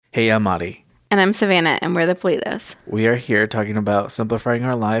Hey, I'm Ari. And I'm Savannah, and we're the Politos. We are here talking about simplifying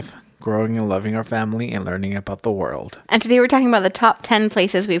our life, growing and loving our family, and learning about the world. And today we're talking about the top 10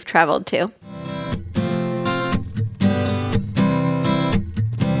 places we've traveled to.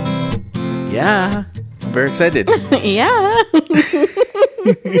 Yeah, I'm very excited. Yeah.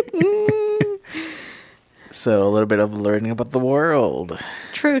 So, a little bit of learning about the world.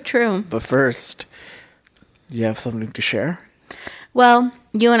 True. But first, you have something to share? Well,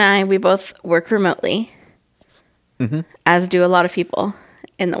 you and I, we both work remotely, as do a lot of people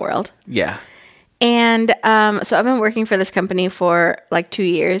in the world. Yeah. And so I've been working for this company for like 2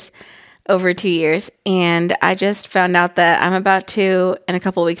 years, over 2 years. And I just found out that I'm about to, in a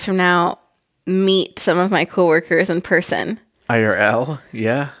couple of weeks from now, meet some of my coworkers in person. IRL?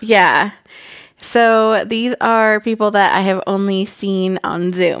 Yeah. Yeah. So these are people that I have only seen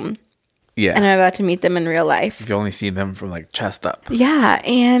on Zoom. Yeah. And I'm about to meet them in real life. You only see them from like chest up. Yeah.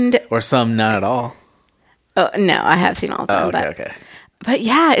 And Or some not at all. oh, no, I have seen all of them. Oh, okay. But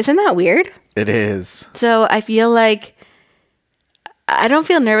yeah, isn't that weird? It is. So I feel like I don't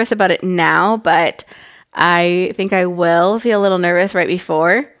feel nervous about it now, but I think I will feel a little nervous right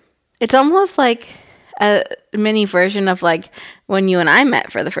before. It's almost like a mini version of like when you and I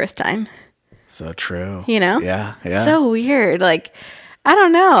met for the first time. So true. You know? Yeah. So weird. Like, I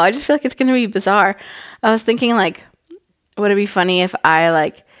don't know. I just feel like it's going to be bizarre. I was thinking like, would it be funny if I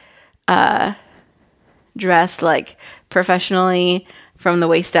like dressed like professionally from the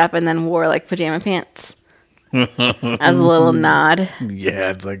waist up and then wore like pajama pants as a little nod?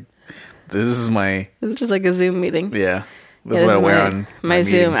 Yeah, it's like, this is my, It's just like a Zoom meeting. yeah. This is what I wear on my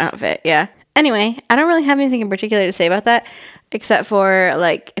Zoom meetings. outfit. Yeah. Anyway, I don't really have anything in particular to say about that, except for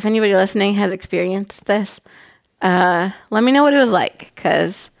like if anybody listening has experienced this, let me know what it was like,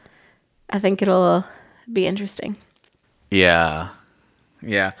 because I think it'll be interesting. Yeah.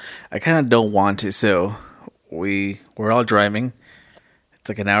 I kind of don't want to. So we're all driving. It's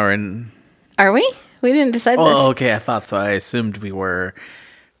like an hour in. Are we? We didn't decide this. Oh, okay. I thought so. I assumed we were,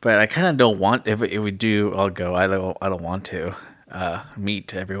 but I kind of don't want. If we do, I'll go. I don't want to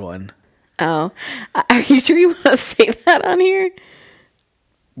meet everyone. Oh, are you sure you want to say that on here?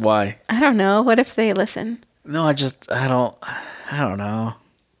 Why? I don't know. What if they listen? No, I don't know.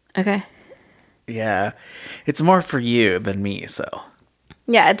 Okay. Yeah, it's more for you than me. So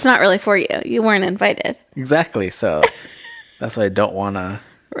Yeah, it's not really for you. You weren't invited. exactly. So that's why I don't want to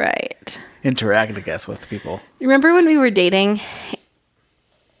Right. interact, I guess, with people. Remember when we were dating?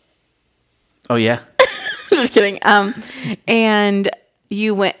 Oh yeah. Just kidding. And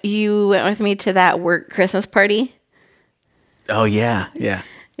you went with me to that work Christmas party. Oh yeah.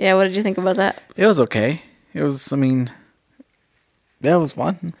 Yeah, what did you think about that? It was okay. It was. I mean, yeah, it was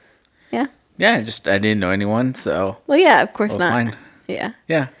fun. Yeah. Yeah, I didn't know anyone, so Well, yeah, of course it was not. fine. Yeah.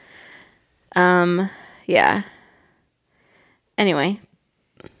 Yeah. Yeah. Anyway,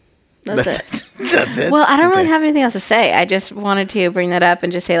 that's it. That's it. Well, I don't really Okay. have anything else to say. I just wanted to bring that up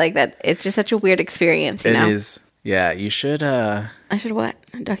and just say like that. It's just such a weird experience. You know? It is. Yeah, you should. I should what?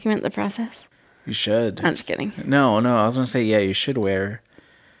 Document the process. You should. I'm just kidding. No. I was gonna say, yeah, you should wear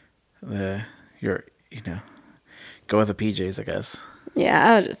go with the PJs, I guess.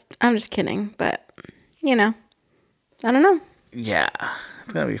 Yeah, I'm just kidding, but I don't know. Yeah,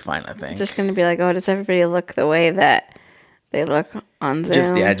 it's gonna be fine. I think. Just gonna be like, oh, does everybody look the way that they look on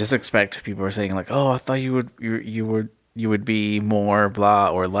Zoom? Just expect people are saying like, oh, I thought you would be more blah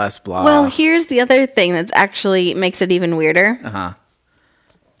or less blah. Well, here's the other thing that's actually makes it even weirder.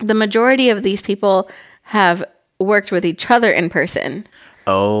 The majority of these people have worked with each other in person,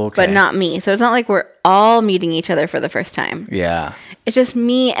 okay. but not me. So it's not like we're all meeting each other for the first time. Yeah. It's just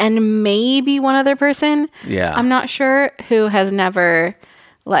me and maybe one other person. Yeah. I'm not sure, who has never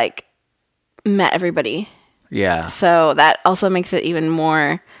like met everybody. Yeah. So that also makes it even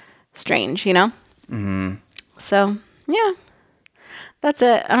more strange, you know? Mm-hmm. So, yeah. That's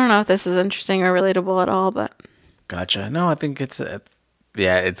it. I don't know if this is interesting or relatable at all, but... Gotcha. No, I think it's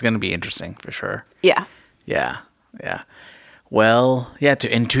it's going to be interesting for sure. Yeah. Yeah. Well, yeah,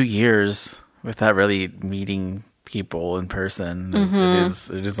 in 2 years without really meeting people in person,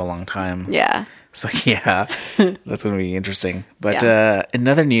 it is a long time. Yeah. So yeah, that's going to be interesting. But Yeah. In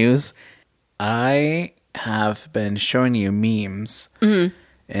other news, I have been showing you memes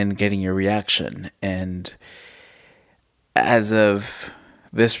and getting your reaction. And as of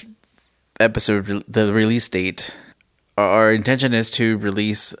this episode, the release date, our intention is to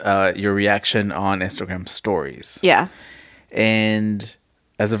release your reaction on Instagram stories. Yeah. And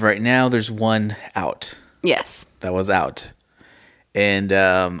as of right now, there's one out. Yes. That was out. And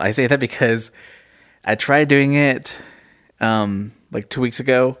I say that because I tried doing it like 2 weeks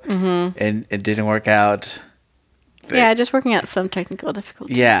ago, and it didn't work out. Yeah, just working out some technical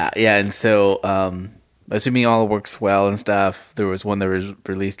difficulties. Yeah, and so assuming all works well and stuff, there was one that was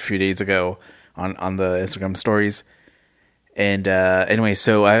released a few days ago on the Instagram stories. And anyway,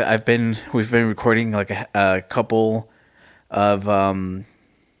 so we've been recording like a couple of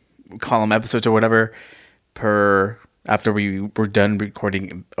column episodes or whatever per after we were done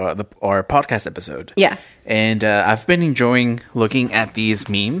recording our podcast episode. Yeah. And I've been enjoying looking at these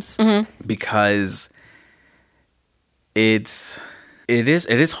memes because it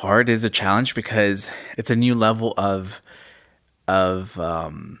is hard. It's a challenge because it's a new level of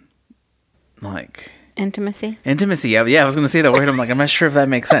like Intimacy. Yeah, I was going to say that word. I'm not sure if that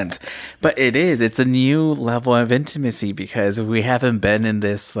makes sense, but it is. It's a new level of intimacy because we haven't been in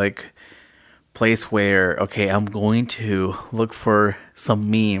this like place where, okay, I'm going to look for some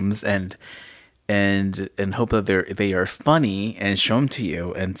memes and hope that they are funny and show them to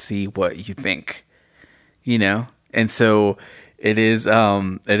you and see what you think, And so it is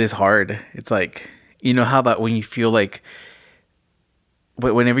hard. It's like, how that when you feel like,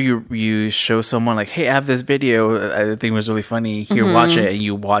 whenever you show someone like, hey, I have this video I think was really funny, here, watch it, and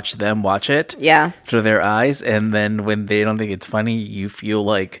you watch them watch it through their eyes, and then when they don't think it's funny, you feel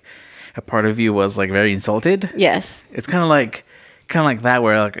like a part of you was like very insulted. Yes. It's kind of like that,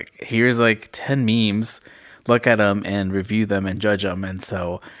 where like, here's like 10 memes, look at them and review them and judge them, and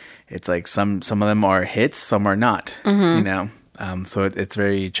so it's like some of them are hits, some are not. So it's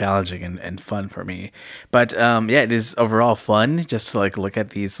very challenging and fun for me. But it is overall fun just to like look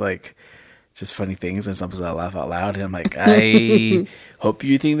at these like just funny things, and sometimes I laugh out loud, and I'm like, I hope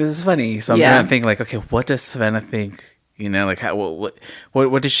you think this is funny. So I'm trying to think like, okay, what does Savannah think? Like how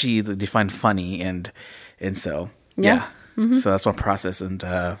what does she define funny, and so yeah. So that's my process, and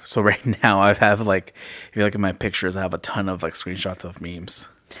so right now I have like, if you look at my pictures, I have a ton of like screenshots of memes.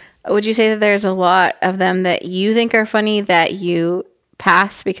 Would you say that there's a lot of them that you think are funny that you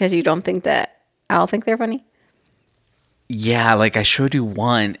pass because you don't think that I'll think they're funny? Yeah, like I showed you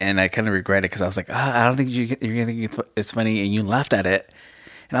one and I kind of regret it because I was like, I don't think you're going to think it's funny, and you laughed at it.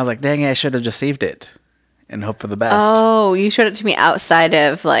 And I was like, dang it, I should have just saved it and hope for the best. Oh, you showed it to me outside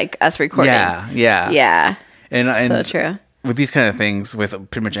of like us recording. Yeah. And so true. With these kind of things, with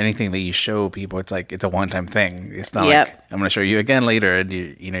pretty much anything that you show people, it's like it's a one-time thing. It's not like I'm going to show you again later, and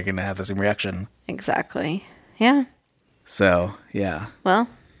you're going to have the same reaction. Exactly. Yeah. So yeah. Well,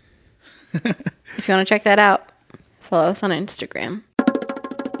 if you want to check that out, follow us on Instagram.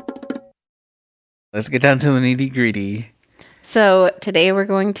 Let's get down to the nitty-gritty. So today we're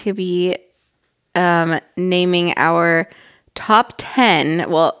going to be naming our top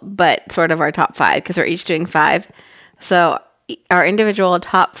 10. Well, but sort of our top 5 because we're each doing 5. So our individual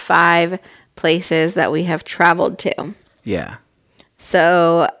top 5 places that we have traveled to. Yeah.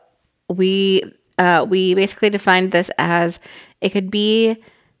 So we basically defined this as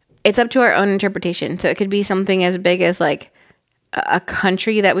it's up to our own interpretation. So it could be something as big as like a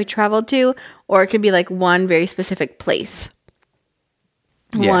country that we traveled to, or it could be like one very specific place.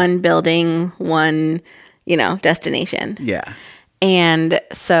 Yeah. One building, one, destination. Yeah. And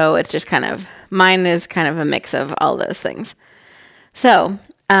so it's just mine is kind of a mix of all those things. So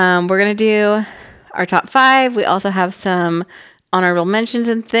we're going to do our top 5. We also have some honorable mentions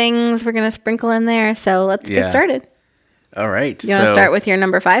and things we're going to sprinkle in there. So let's get started. All right. You want to start with your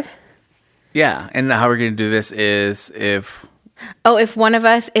number 5? Yeah. And how we're going to do this is if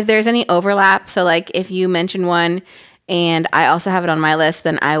there's any overlap. So like if you mention one and I also have it on my list,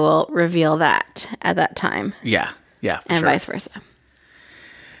 then I will reveal that at that time. Yeah. Yeah. And vice versa.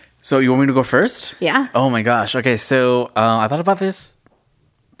 So you want me to go first? Yeah. Oh my gosh. Okay. So I thought about this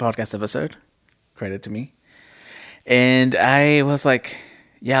podcast episode. Credit to me. And I was like,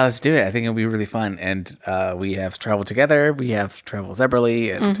 yeah, let's do it. I think it'll be really fun. And we have traveled together. We have traveled separately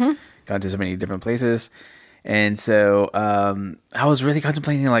and gone to so many different places. And so I was really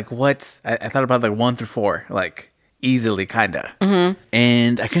contemplating like I thought about like 1 through 4, like easily kind of.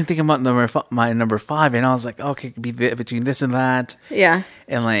 And I couldn't think about my number 5. And I was like, okay, it could be between this and that. Yeah.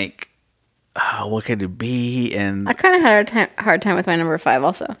 And like, what could it be? And I kind of had a hard time with my number 5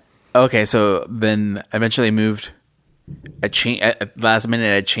 also. Okay, so then eventually moved. At last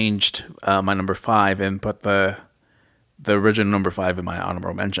minute, I changed my number 5 and put the original number 5 in my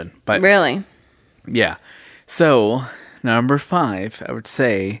honorable mention. But really, yeah. So number 5, I would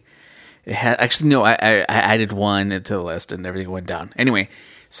say it had actually no. I added one into the list and everything went down. Anyway,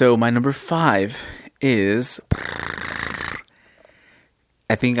 so my number 5 is.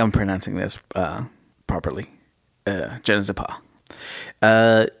 I think I'm pronouncing this properly. Je ne sais pas.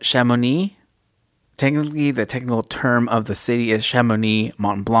 Chamonix, technically the technical term of the city is Chamonix,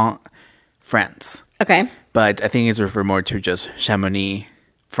 Mont Blanc, France. Okay. But I think it's referred more to just Chamonix,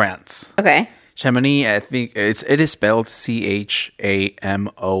 France. Okay. Chamonix, I think it is spelled Chamonix.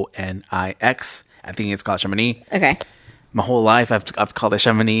 I think it's called Chamonix. Okay. My whole life I've called it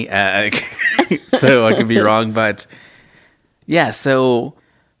Chamonix, so I could be wrong, but yeah. So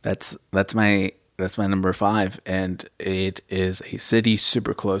that's my number 5, and it is a city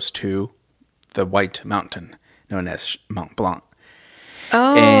super close to the White Mountain, known as Mont Blanc.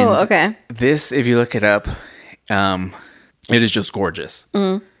 Oh, And okay. this, if you look it up, it is just gorgeous.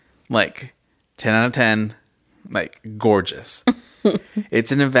 Like 10 out of 10, like gorgeous.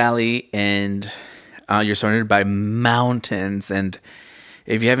 It's in a valley, and you're surrounded by mountains. And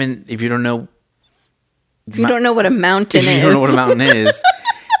if you don't know, If you don't know what a mountain if is. you don't know what a mountain is,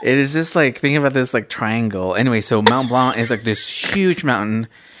 it is just like, think about this like triangle. Anyway, so Mont Blanc is like this huge mountain,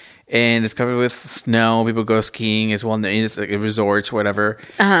 and it's covered with snow. People go skiing. It's it's like a resort, whatever.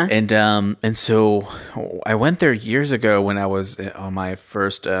 And so I went there years ago when I was on my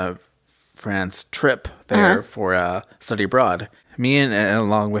first France trip there for study abroad. Me and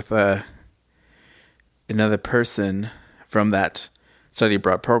along with another person from that study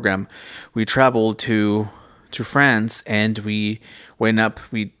abroad program, we traveled to France, and we went up.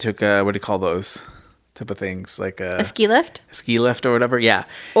 We took what do you call those type of things, like A ski lift? a ski lift or whatever? Yeah,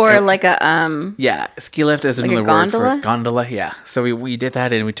 Or like a yeah, ski lift is like another a word gondola? for gondola. Yeah, so we did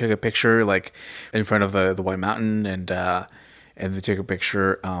that, and we took a picture like in front of the White Mountain, and we took a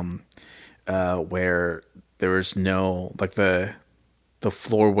picture where there was no, like, the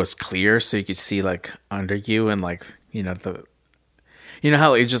floor was clear, so you could see like under you, and like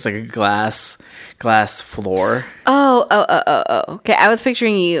how it's just like a glass floor. Oh. Okay, I was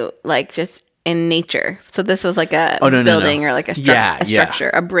picturing you like just in nature. So this was like a building or like a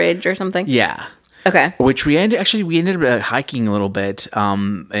structure, a bridge or something. Yeah. Okay. Which we ended up hiking a little bit,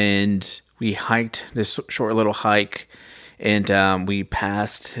 and we hiked this short little hike, and we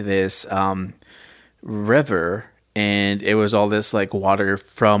passed this river, and it was all this like water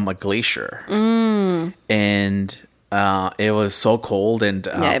from a glacier, and it was so cold, and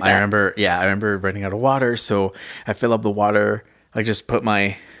I remember running out of water, so I fill up the water. I just put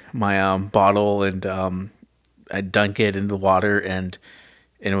my bottle, and I dunk it in the water, and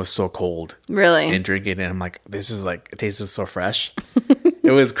it was so cold. Really? And drink it, and I'm like, this is like, it tasted so fresh.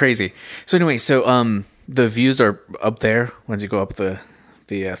 It was crazy. So anyway, the views are up there once you go up the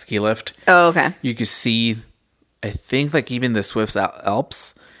ski lift. Oh, okay. You can see, I think, like even the Swiss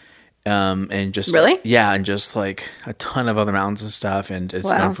Alps, and just really, yeah, and just like a ton of other mountains and stuff, and it's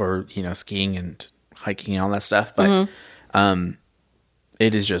known for skiing and hiking and all that stuff. But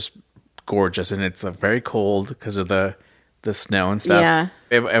it is just gorgeous, and it's very cold because of the snow and stuff. Yeah.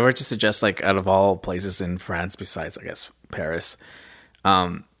 If I were to suggest, like, out of all places in France besides, I guess, Paris,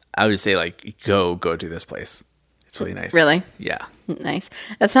 I would say like go to this place. It's really nice. Really? Yeah. Nice.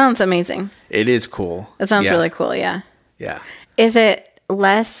 That sounds amazing. It is cool. That sounds really cool. Yeah. Yeah. Is it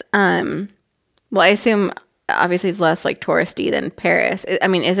less? Well, I assume obviously it's less like touristy than Paris. I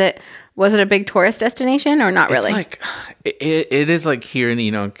mean, was it a big tourist destination or not really? It's like it is like here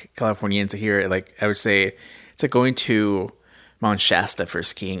in California, and to here, like, I would say it's like going to Mount Shasta for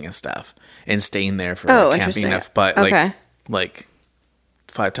skiing and stuff, and staying there for camping and stuff. But like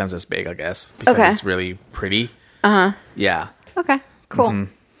 5 times as big, I guess, because it's really pretty. Yeah. Okay. Cool.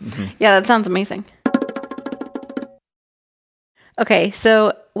 Yeah, that sounds amazing. Okay,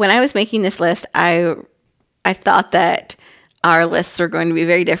 so when I was making this list, I thought that our lists are going to be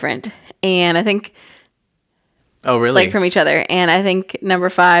very different, and I think, oh really, like, from each other. And I think number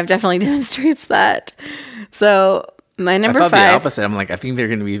 5 definitely demonstrates that. So my number 5, the opposite. I'm like, I think they're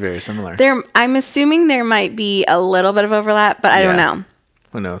going to be very similar. I'm assuming there might be a little bit of overlap, but I don't know.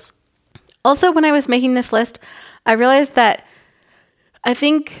 Who knows? Also, when I was making this list, I realized that I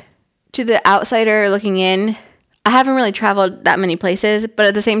think, to the outsider looking in, I haven't really traveled that many places, but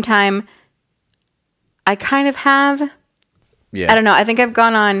at the same time, I kind of have. Yeah. I don't know. I think I've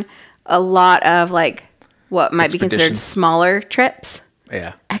gone on a lot of, like, what might be considered smaller trips.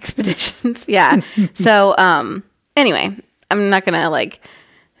 Yeah. Expeditions. Yeah. So, anyway, I'm not going to, like,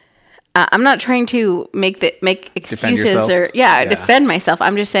 I'm not trying to make excuses or defend myself.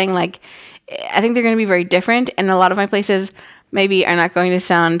 I'm just saying, like, I think they're going to be very different, and a lot of my places maybe are not going to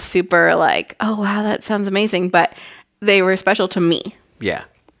sound super like, oh wow, that sounds amazing, but they were special to me. Yeah.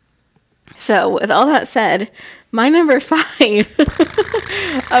 So with all that said, my number 5,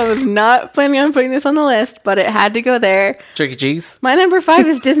 I was not planning on putting this on the list, but it had to go there. Chuck E. Cheese? My number 5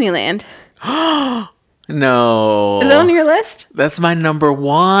 is Disneyland. No. Is that on your list? That's my number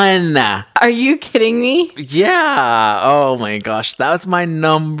one. Are you kidding me? Yeah. Oh my gosh. That's my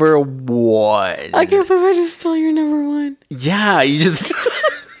number one. I can't believe I just stole your number one. Yeah, you just.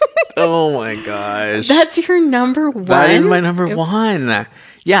 Oh my gosh. That's your number one? That is my number one.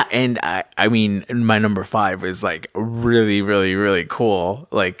 Yeah, and I mean, my number 5 is like really, really, really cool.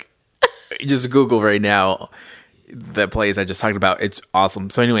 Like, just Google right now the place I just talked about. It's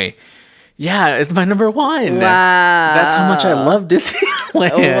awesome. So anyway, yeah, it's my number one. Wow. That's how much I love Disneyland.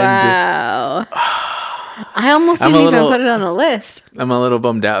 Wow. I almost didn't even put it on the list. I'm a little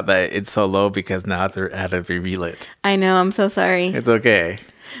bummed out that it's so low because now I had to reveal it. I know. I'm so sorry. It's okay.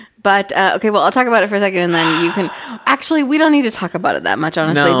 But, okay, well, I'll talk about it for a second, and then you can... Actually, we don't need to talk about it that much,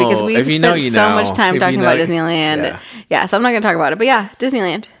 honestly, No, because we've spent so much time talking about Disneyland. Yeah, so I'm not going to talk about it. But yeah,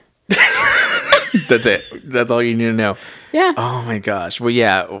 Disneyland. That's it. That's all you need to know. Yeah. Oh, my gosh. Well,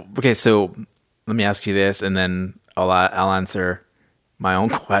 yeah. Okay, so let me ask you this, and then I'll answer my own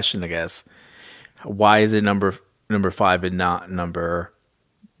question, I guess. Why is it number 5 and not number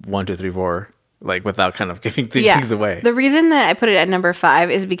 1, 2, 3, 4? Like, without kind of giving things away. The reason that I put it at number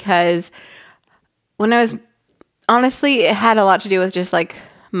 5 is because when I was, honestly, it had a lot to do with just like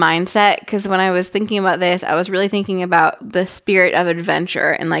mindset. Because when I was thinking about this, I was really thinking about the spirit of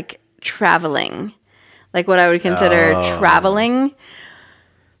adventure and like traveling, like what I would consider traveling.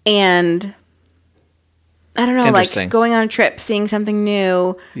 And I don't know, like going on a trip, seeing something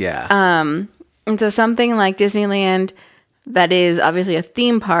new. Yeah. And so something like Disneyland that is obviously a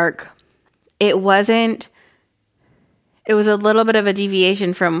theme park, it was a little bit of a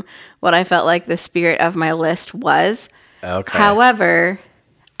deviation from what I felt like the spirit of my list was. Okay. However,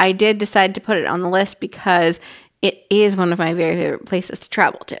 I did decide to put it on the list because it is one of my very favorite places to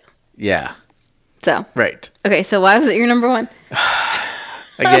travel to. Yeah. So. Right. Okay, so why was it your number one?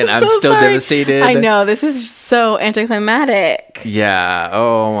 Again, I'm still devastated. I know, this is so anticlimactic. Yeah.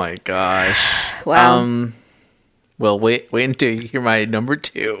 Oh my gosh. Wow. Well, wait until you hear my number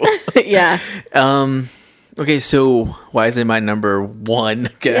 2. Yeah. Okay, so why is it my number 1?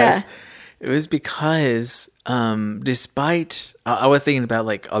 I guess it was because despite I was thinking about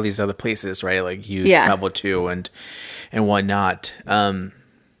like all these other places, right? Like you travel to and whatnot.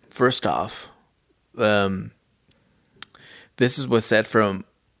 First off, this is what's said for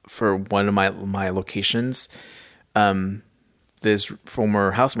one of my locations. This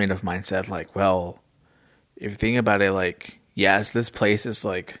former housemate of mine said, like, well, if you think about it, like, yes, this place is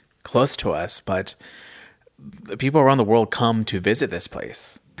like close to us, but the people around the world come to visit this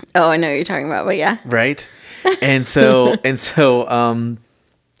place. Oh, I know what you're talking about, but yeah. Right. And so,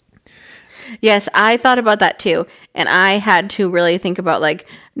 yes, I thought about that too. And I had to really think about like,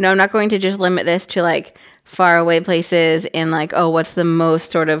 no, I'm not going to just limit this to like far away places and like, oh, what's the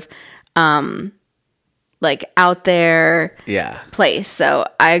most sort of, like out there place. So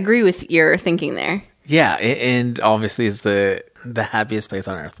I agree with your thinking there. Yeah. And obviously it's the happiest place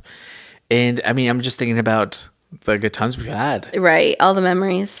on earth. And I mean, I'm just thinking about the good times we've had. Right. All the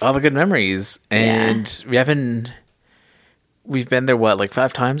memories. All the good memories. And we've been there, what, like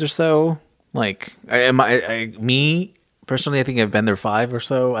 5 times or so? Like, me, personally, I think I've been there 5 or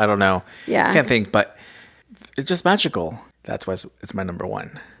so. I don't know. Yeah. I can't think, but it's just magical. That's why it's my number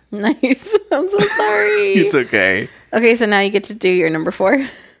 1. Nice. I'm so sorry. It's okay. Okay, so now you get to do your number 4.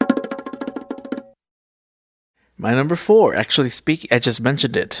 My number 4, actually speaking, I just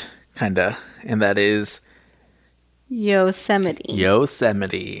mentioned it, kind of, and that is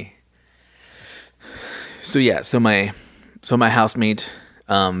Yosemite. So yeah, so my housemate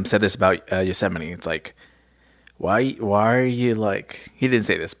said this about Yosemite. It's like, why are you like? He didn't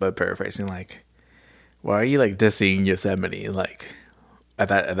say this, but paraphrasing, like, why are you like dissing Yosemite? Like at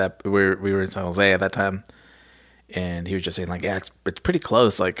that we were in San Jose at that time, and he was just saying like, yeah, it's pretty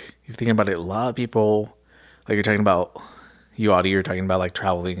close. Like if you think about it, a lot of people, like you're talking about, you're talking about like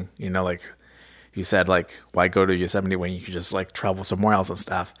traveling, you know, like you said, like, why go to Yosemite when you could just like travel somewhere else and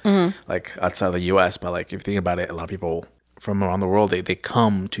stuff, like outside of the U.S. But like if you think about it, a lot of people from around the world, they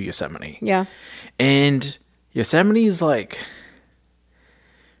come to Yosemite. Yeah. And Yosemite is like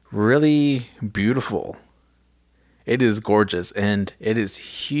really beautiful. It is gorgeous and it is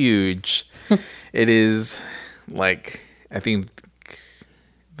huge. It is like, I think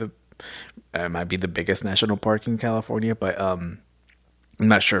it might be the biggest national park in California, but I'm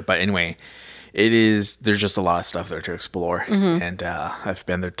not sure. But anyway, there's just a lot of stuff there to explore. And I've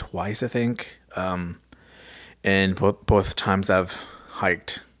been there twice, I think. And both times I've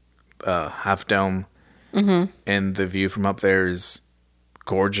hiked Half Dome, and the view from up there is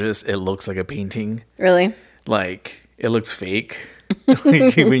gorgeous. It looks like a painting. Really? Like, it looks fake.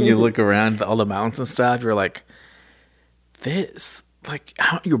 Like, when you look around all the mountains and stuff, you're like, this, like,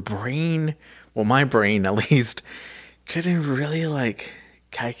 how your brain, well, my brain at least, couldn't really like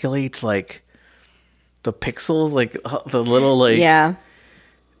calculate like the pixels, like the little like Yeah.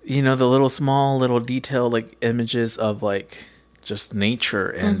 the little small little detail like images of like just nature,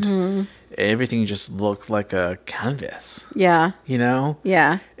 and everything just looked like a canvas. Yeah.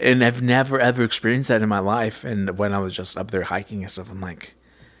 Yeah. And I've never ever experienced that in my life. And when I was just up there hiking and stuff, I'm like,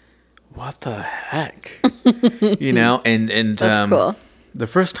 what the heck? And That's cool. the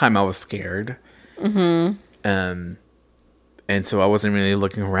first time I was scared. And so I wasn't really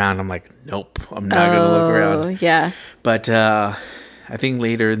looking around. I'm like, nope, I'm not going to look around. Yeah. But I think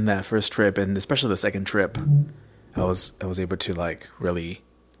later in that first trip, and especially the second trip, I was able to like really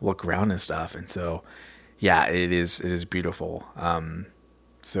look around and stuff. And so, yeah, it is beautiful.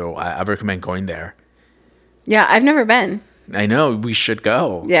 So I recommend going there. Yeah, I've never been. I know, we should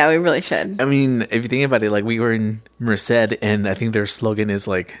go. Yeah, we really should. I mean, if you think about it, like, we were in Merced, and I think their slogan is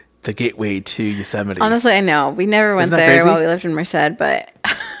like the gateway to Yosemite. Honestly, I know. We never went Isn't that there crazy? while we lived in Merced, but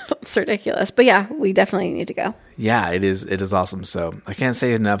it's ridiculous. But yeah, we definitely need to go. Yeah, it is awesome. So I can't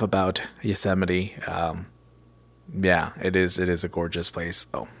say enough about Yosemite. Yeah, it is a gorgeous place.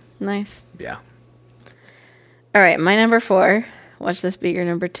 Oh, Nice. yeah. All right, my number 4. Watch this be your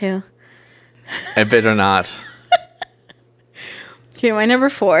number 2. I better not. Okay, my number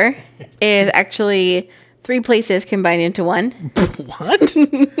 4 is actually 3 places combined into one. What?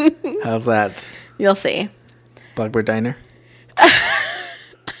 How's that? You'll see. Blackbird Diner?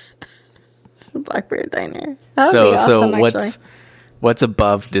 Blackbird Diner. That would be awesome, what's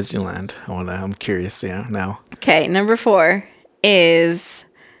above Disneyland? I'm curious, now. Okay, number 4 is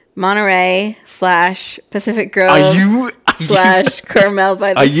Monterey / Pacific Grove / Carmel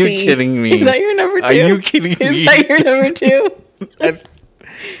by the Sea. Are you kidding me? Is that your number 2? Are you kidding me? Is that your number 2?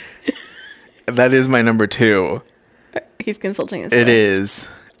 That is my number 2. He's consulting his It list. is.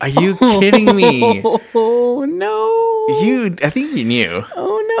 Are you kidding me? Oh, no. I think you knew.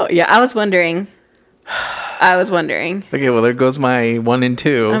 Oh, no. Yeah, I was wondering. Okay, well, there goes my 1 and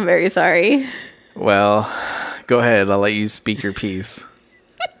 2. I'm very sorry. Well, go ahead. I'll let you speak your piece.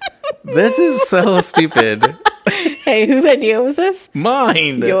 This is so stupid. Hey, whose idea was this?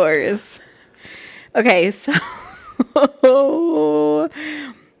 Mine. Yours. Okay, so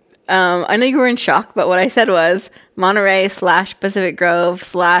I know you were in shock, but what I said was Monterey / Pacific Grove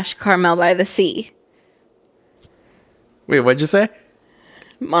 / Carmel by the Sea. Wait, what'd you say?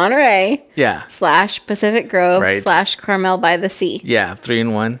 Monterey Yeah. / Pacific Grove Right. / Carmel by the Sea. Yeah, 3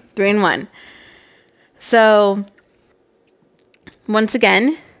 and 1. 3 and 1. So, once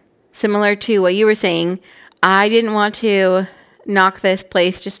again, similar to what you were saying, I didn't want to knock this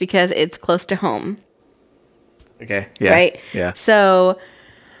place just because it's close to home. Okay. Yeah. Right? Yeah. So,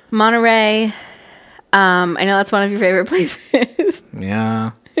 Monterey, I know that's one of your favorite places.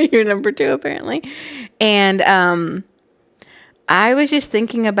 Yeah. Your number 2, apparently. And I was just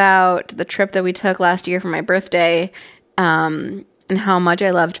thinking about the trip that we took last year for my birthday, and how much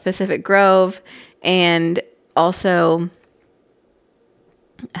I loved Pacific Grove, and also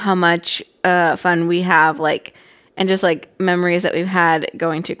how much fun we have, like, and just like memories that we've had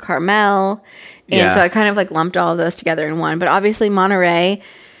going to Carmel. And so I kind of like lumped all of those together in one. But obviously Monterey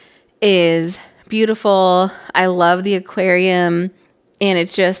is beautiful. I love the aquarium, and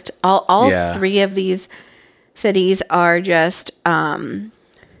it's just all 3 of these cities are just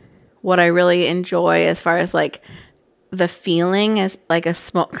what I really enjoy as far as like the feeling as like a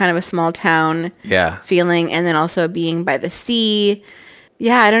small town feeling, and then also being by the sea.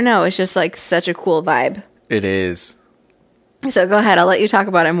 Yeah, I don't know. It's just like such a cool vibe. It is. So go ahead. I'll let you talk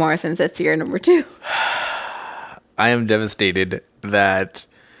about it more since it's your number 2. I am devastated that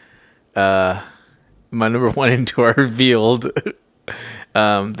my number 1 and 2 are revealed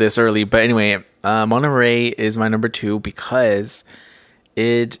this early. But anyway, Monterey is my number 2 because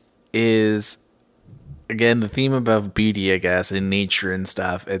it is, again, the theme about beauty, I guess, and nature and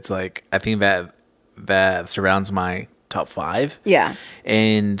stuff. It's like, I think that surrounds my top 5. Yeah.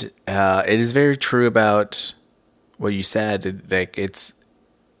 And it is very true about what you said. Like, it's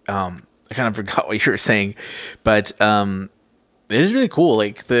I kind of forgot what you were saying, but it is really cool.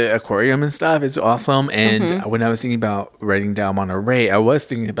 Like, the aquarium and stuff is awesome. And when I was thinking about writing down Monterey, I was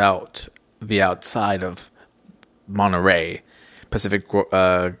thinking about the outside of Monterey, Pacific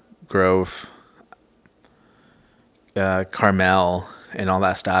Grove, Carmel, and all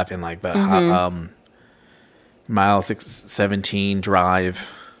that stuff, and like the mile 17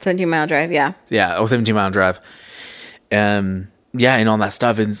 drive. 17-mile drive, yeah. Yeah, 17-mile drive. yeah, and all that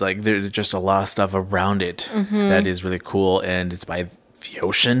stuff. And it's like there's just a lot of stuff around it that is really cool, and it's by the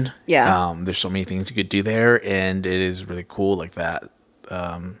ocean. Yeah. There's so many things you could do there, and it is really cool. Like that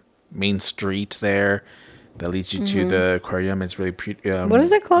main street there that leads you to the aquarium. It's really What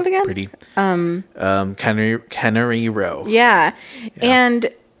is it called again? pretty. Canary Row. Yeah. And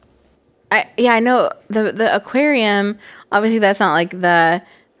I know the aquarium, obviously that's not like the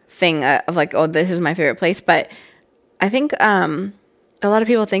thing of like, oh, this is my favorite place, but I think a lot of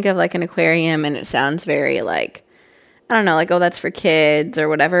people think of like an aquarium and it sounds very like, I don't know, like, oh, that's for kids or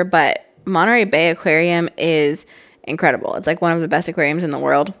whatever, but Monterey Bay Aquarium is incredible. It's like one of the best aquariums in the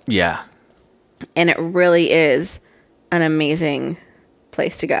world. Yeah. And it really is an amazing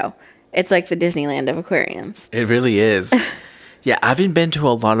place to go. It's like the Disneyland of aquariums. It really is. Yeah, I haven't been to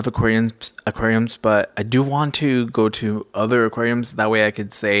a lot of aquariums, but I do want to go to other aquariums. That way I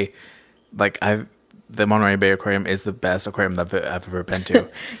could say, like, the Monterey Bay Aquarium is the best aquarium that I've ever been to.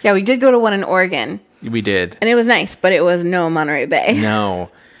 Yeah, we did go to one in Oregon. We did. And it was nice, but it was no Monterey Bay.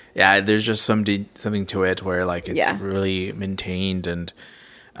 No. Yeah, there's just something to it where, like, it's Yeah. really maintained, and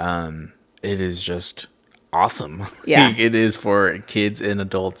it is just awesome. Yeah. It is for kids and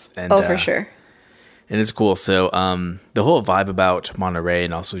adults. And, Oh, for sure. And it's cool. So the whole vibe about Monterey,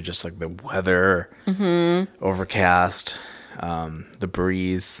 and also just like the weather, overcast, the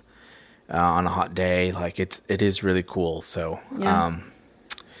breeze on a hot day, like it is really cool. So Yeah.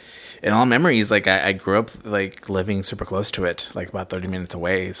 in all memories, like I grew up like living super close to it, like about 30 minutes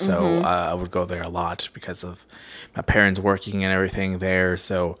away. So I would go there a lot because of my parents working and everything there.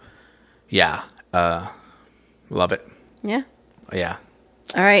 So yeah, love it. Yeah. Yeah.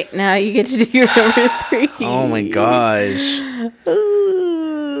 All right, now you get to do your number 3. Oh my gosh.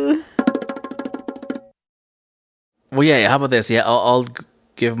 Ooh. Well, yeah. How about this? Yeah, I'll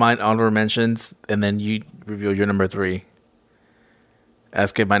give mine honorable mentions, and then you reveal your number 3. I'll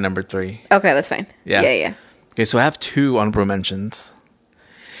skip my number 3. Okay, that's fine. Yeah. Yeah. Okay, so I have 2 honorable mentions,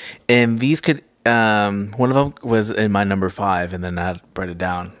 and these could one of them was in my number 5, and then I brought it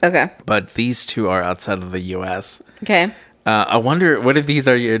down. Okay. But these 2 are outside of the U.S. Okay. I wonder what if these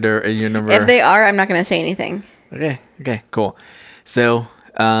are your number. If they are, I'm not going to say anything. Okay, cool. So,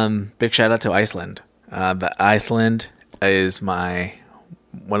 big shout out to Iceland. The Iceland is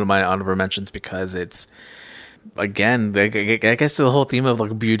one of my honorable mentions because it's, again, I guess the whole theme of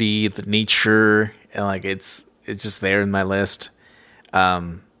like beauty, the nature, and like it's just there in my list.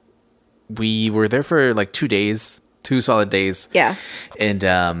 We were there for like 2 solid days. Yeah.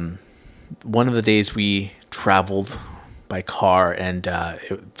 And one of the days we traveled by car, and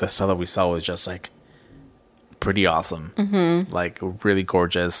the stuff that we saw was just like pretty awesome. Like really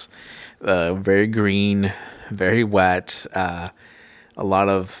gorgeous, very green, very wet, a lot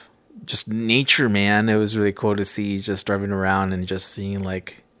of just nature, man. It was really cool to see, just driving around and just seeing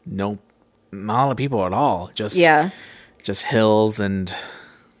like not a lot of people at all, just hills and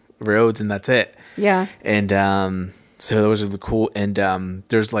roads, and that's it. Yeah. And so that was really cool. And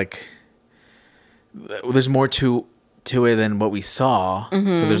there's more to it than what we saw.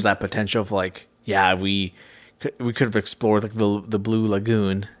 So there's that potential of like, yeah, we could have explored like the Blue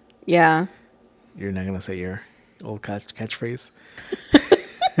Lagoon. Yeah. You're not gonna say your old catchphrase.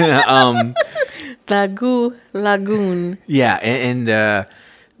 Lagoon. Yeah, and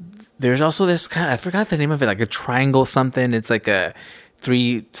there's also this kind of, I forgot the name of it, like a triangle something. It's like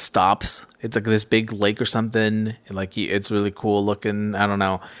 3 stops. It's like this big lake or something. And like it's really cool looking. I don't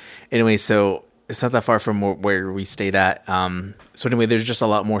know. Anyway, so it's not that far from where we stayed at. So anyway, there's just a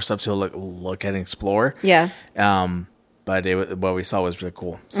lot more stuff to look at and explore. Yeah. But what we saw was really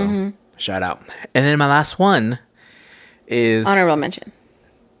cool. So shout out. And then my last one is Honorable mention.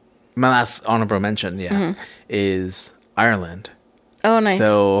 My last honorable mention, is Ireland. Oh, nice.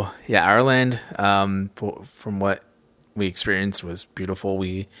 So yeah, Ireland. From what we experienced, was beautiful.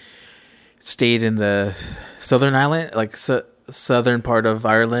 We stayed in the southern island, like southern part of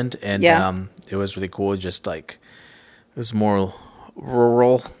Ireland, and it was really cool. Just like it was more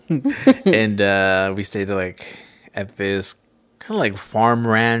rural, and we stayed at this kind of like farm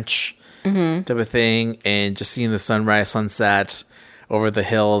ranch type of thing, and just seeing the sunrise, sunset over the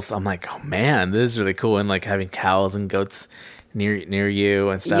hills. I'm like, oh man, this is really cool. And like having cows and goats near you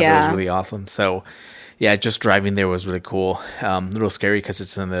and stuff. It was really awesome. So yeah, just driving there was really cool. A little scary because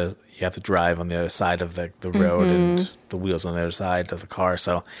it's you have to drive on the other side of the road, and the wheels on the other side of the car.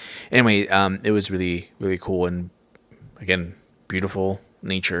 So anyway, it was really, really cool, and again, beautiful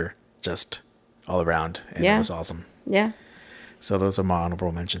nature just all around, and it was awesome. Yeah. So those are my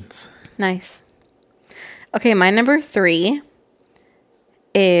honorable mentions. Nice. Okay, my number 3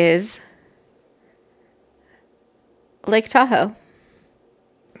 is Lake Tahoe.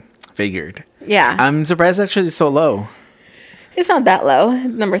 Figured. Yeah. I'm surprised actually it's so low. It's not that low.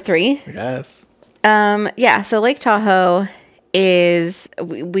 Number 3. I guess. Yeah, so Lake Tahoe is,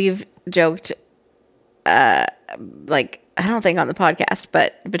 we've joked, like, I don't think on the podcast,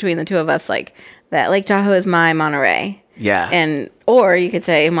 but between the two of us, like, that Lake Tahoe is my Monterey. Yeah. Or you could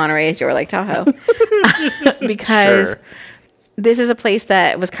say Monterey is your Lake Tahoe. Because this is a place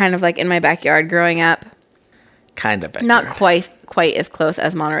that was kind of like in my backyard growing up. Kind of backyard. Not quite as close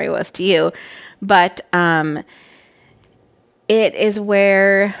as Monterey was to you, but it is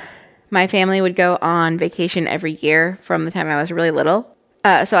where my family would go on vacation every year from the time I was really little.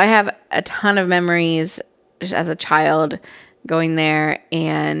 So I have a ton of memories just as a child going there,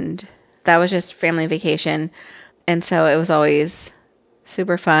 and that was just family vacation. And so it was always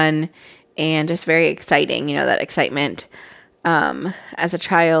super fun and just very exciting, you know, that excitement as a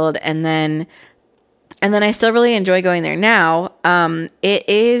child. And then I still really enjoy going there now. It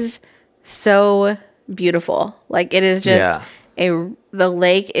is so beautiful. Like, it is just the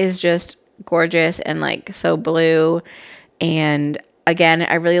lake is just gorgeous and like so blue. And again,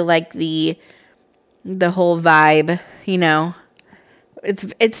 I really like the whole vibe, you know.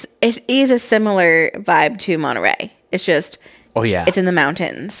 It is a similar vibe to Monterey. It's just, it's in the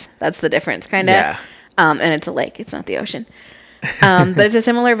mountains. That's the difference, kind of. Yeah. And it's a lake. It's not the ocean. But it's a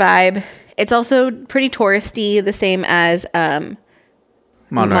similar vibe. It's also pretty touristy, the same as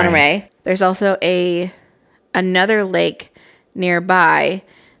Monterey. There's also another lake nearby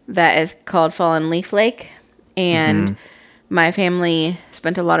that is called Fallen Leaf Lake, and my family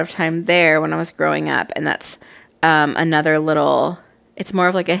spent a lot of time there when I was growing up, and that's another little. It's more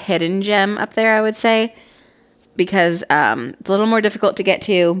of like a hidden gem up there, I would say, because it's a little more difficult to get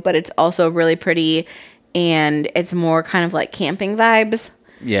to, but it's also really pretty, and it's more kind of like camping vibes.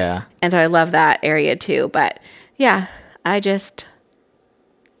 Yeah. And so I love that area too. But yeah,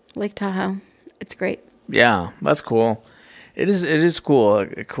 Lake Tahoe. It's great. Yeah, that's cool. It is cool.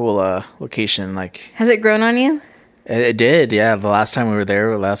 A cool location. Like, has it grown on you? It did. Yeah, the last time we were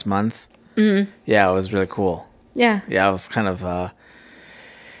there last month. Mm-hmm. Yeah, it was really cool. Yeah. Yeah, I was kind of I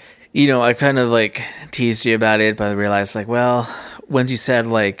kind of like teased you about it, but I realized like, well, once you said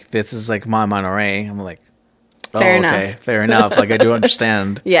like this is like my Monterey, I'm like, fair enough. Fair enough. Like, I do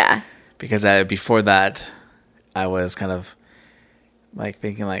understand. Yeah. Because before that, I was kind of like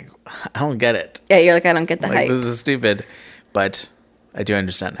thinking like, I don't get it. Yeah, you're like, I don't get the hype. This is stupid, but I do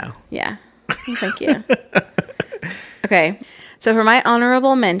understand now. Yeah. Thank you. Okay. So for my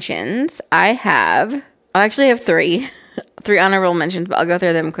honorable mentions, I actually have 3 honorable mentions, but I'll go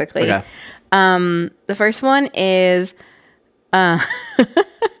through them quickly. Okay. The first one is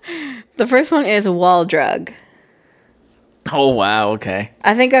Wall Drug. Oh, wow. Okay.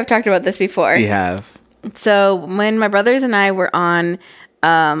 I think I've talked about this before. You have. So when my brothers and I were on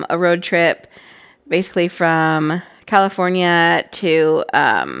a road trip, basically from California to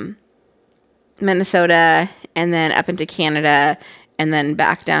Minnesota, and then up into Canada, and then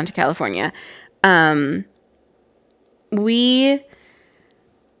back down to California, we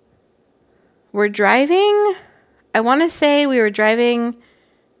were driving. I want to say we were driving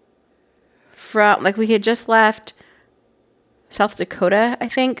from, like, we had just left South Dakota, I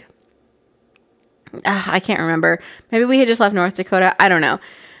think. I can't remember. Maybe we had just left North Dakota. I don't know.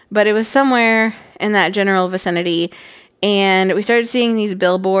 But it was somewhere in that general vicinity. And we started seeing these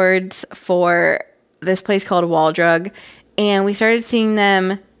billboards for this place called Wall Drug. And we started seeing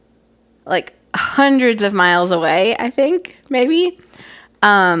them like hundreds of miles away, I think, maybe.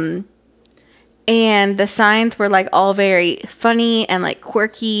 And the signs were like all very funny and like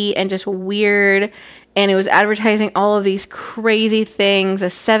quirky and just weird. And it was advertising all of these crazy things, a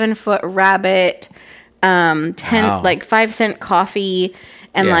 7-foot rabbit, 5-cent coffee,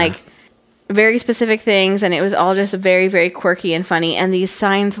 and like very specific things. And it was all just very, very quirky and funny. And these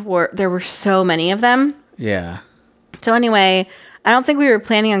signs there were so many of them. Yeah. So anyway, I don't think we were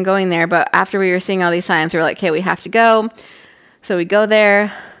planning on going there, but after we were seeing all these signs, we were like, okay, we have to go. So we go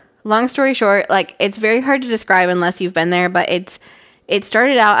there. Long story short, like, it's very hard to describe unless you've been there, but it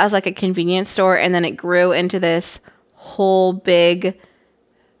started out as like a convenience store, and then it grew into this whole big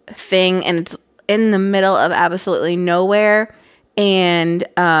thing, and it's in the middle of absolutely nowhere. And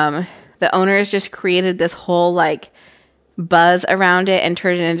the owners just created this whole like buzz around it and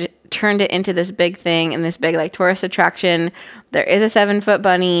turned it into this big thing and this big like tourist attraction. There is a 7-foot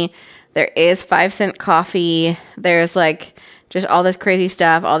bunny. There is 5-cent coffee. There's like just all this crazy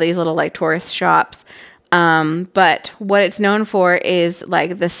stuff, all these little like tourist shops. But what it's known for is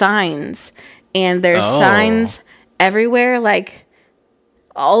like the signs, and there's signs everywhere, like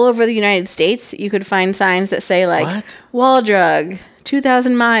all over the United States. You could find signs that say like Wall Drug,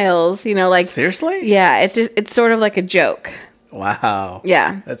 2,000 miles, like, Seriously? yeah, it's sort of like a joke. Wow.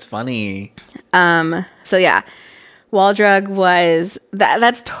 Yeah. That's funny. So yeah, Wall Drug was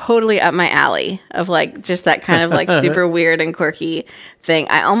that's totally up my alley of like just that kind of like super weird and quirky thing.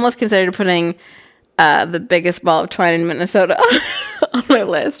 I almost considered putting the biggest ball of twine in Minnesota on my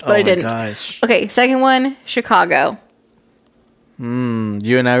list, but I didn't. Gosh. Okay, second one, Chicago.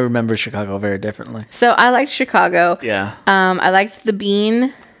 You and I remember Chicago very differently. So I liked Chicago. Yeah. I liked the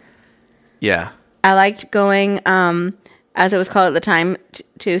Bean. Yeah. I liked going, as it was called at the time,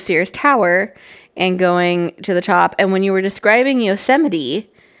 to Sears Tower and going to the top. And when you were describing Yosemite,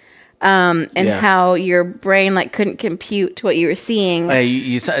 how your brain like couldn't compute what you were seeing.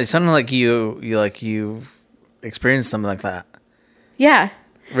 You it sounded like you experienced something like that. Yeah.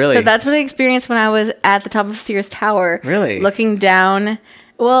 Really? So that's what I experienced when I was at the top of Sears Tower. Really? Looking down.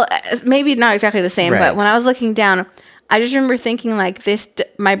 Well, maybe not exactly the same, but when I was looking down, I just remember thinking like this,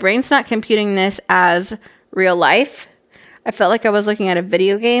 my brain's not computing this as real life. I felt like I was looking at a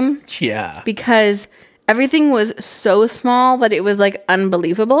video game. Yeah. Because everything was so small that it was like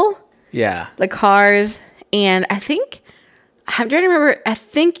unbelievable. Yeah. The cars. And I'm trying to remember, I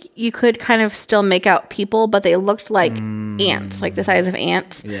think you could kind of still make out people, but they looked like ants, like the size of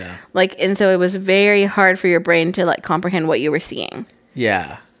ants. Yeah. Like, and so it was very hard for your brain to like comprehend what you were seeing.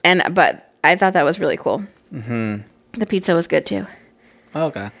 Yeah. But I thought that was really cool. Mm-hmm. The pizza was good too.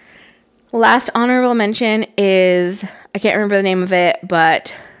 Okay. Last honorable mention is, I can't remember the name of it,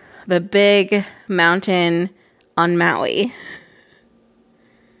 but the big mountain on Maui.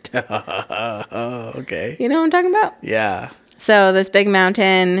 Okay. You know what I'm talking about? Yeah. So this big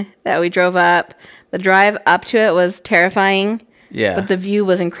mountain that we drove up, the drive up to it was terrifying. Yeah. But the view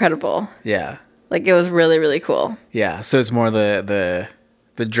was incredible. Yeah. Like it was really, really cool. Yeah. So it's more the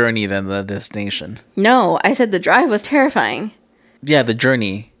journey than the destination. No, I said the drive was terrifying. Yeah, the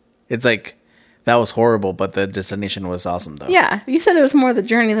journey. It's like that was horrible, but the destination was awesome though. Yeah. You said it was more the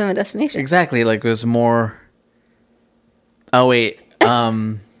journey than the destination. Exactly. Like it was more. Oh wait.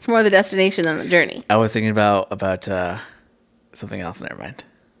 It's more the destination than the journey. I was thinking about something else. Never mind.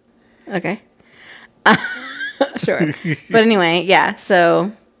 Okay. Sure. But anyway, yeah.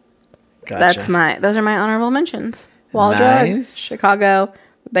 So Gotcha. those are my honorable mentions. Wall Nice. Drug, Chicago,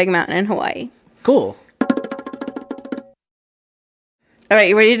 Big Mountain in Hawaii. Cool. All right,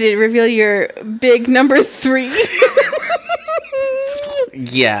 you ready to reveal your big number 3?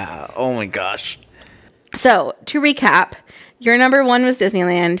 Yeah. Oh my gosh. So, to recap, your number 1 was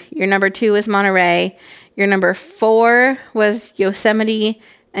Disneyland, your number 2 was Monterey, your number 4 was Yosemite,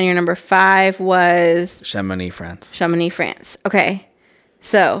 and your number 5 was Chamonix, France. Chamonix, France. Okay.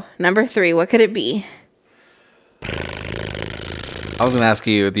 So, number 3, what could it be? I was going to ask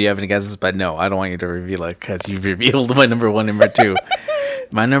you, do you have any guesses? But no, I don't want you to reveal it because you've revealed my number 1, number 2.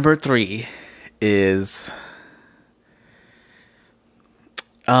 My number 3 is...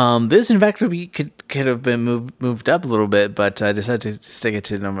 this in fact could have been moved up a little bit, but I decided to stick it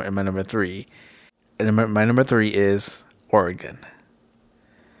to my number 3. And my number 3 is Oregon.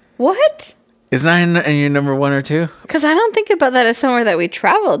 What? Is that in your number 1 or 2? Because I don't think about that as somewhere that we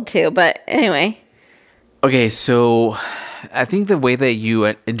traveled to, but anyway. Okay, so I think the way that you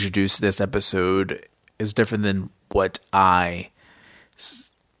introduced this episode is different than what I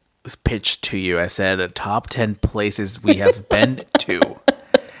pitched to you. I said a top 10 places we have been to.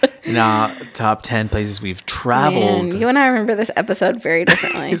 Now, top 10 places we've traveled. Man, you and I remember this episode very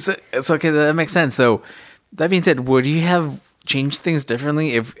differently. It's okay, that makes sense. So, that being said, would you have changed things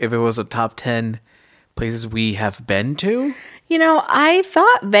differently if it was a top 10 places we have been to? You know, I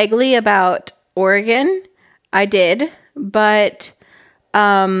thought vaguely about Oregon. I did, but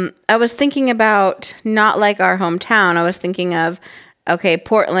I was thinking about not like our hometown. I was thinking of, okay,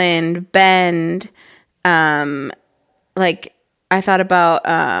 Portland, Bend, like I thought about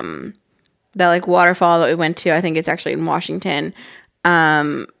that like waterfall that we went to. I think it's actually in Washington.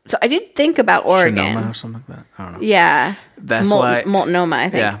 So I did think about Oregon. Sonoma or something like that. I don't know. Yeah. That's why Multnomah, I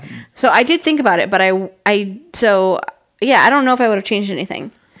think. Yeah. So I did think about it, but I don't know if I would have changed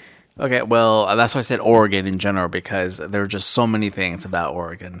anything. Okay, well, that's why I said Oregon in general, because there are just so many things about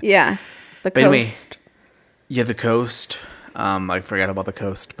Oregon. Yeah. The coast. Anyway, yeah, the coast. I forgot about the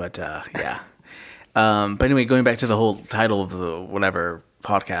coast, but yeah. But anyway, going back to the whole title of the whatever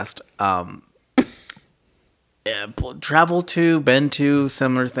podcast. Yeah, travel to, been to,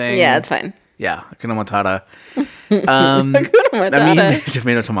 similar thing. Yeah, it's fine. Yeah, Hakuna Matata. I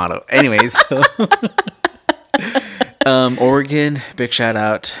mean, tomato. Anyways, so, Oregon, big shout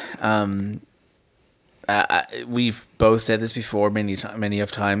out. We've both said this before many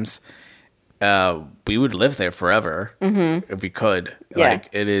of times. we would live there forever if we could. Yeah. Like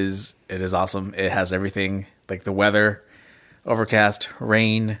it is awesome. It has everything, like the weather, overcast,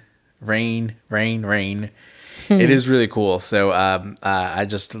 rain. It is really cool. So I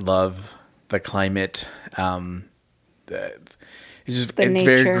just love the climate. It's very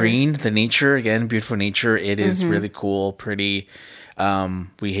nature. green. The nature, again, beautiful nature. It is really cool, pretty.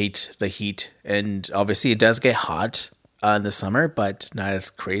 We hate the heat, and obviously it does get hot in the summer, but not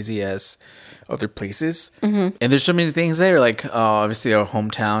as crazy as other places. And there's so many things there, like obviously our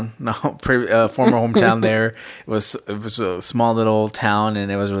hometown, former hometown. There it was a small little town,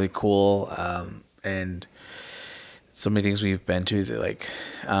 and it was really cool. And so many things we've been to, like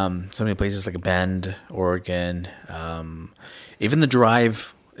so many places like Bend, Oregon. Even the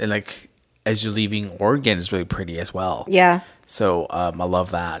drive, and like as you're leaving Oregon, is really pretty as well. Yeah. So I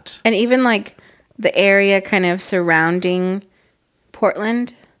love that. And even like the area kind of surrounding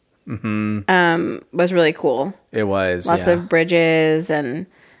Portland was really cool. It was Lots of bridges and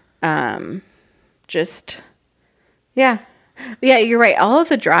just, yeah. Yeah, you're right. All of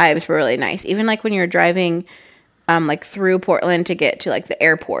the drives were really nice. Even like when you're driving like through Portland to get to like the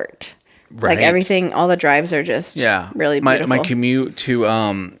airport. Right. Like everything, all the drives are just really beautiful. My commute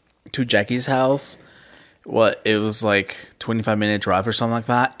to Jackie's house, it was like 25-minute drive or something like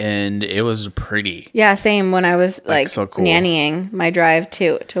that, and it was pretty. Yeah, same. When I was like so cool. nannying, my drive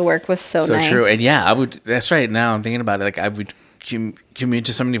to work was so nice. So true. And yeah, I would. That's right. Now I'm thinking about it. Like I would commute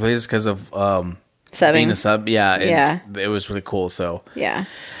to so many places because of being a sub. Yeah, it was really cool. So yeah,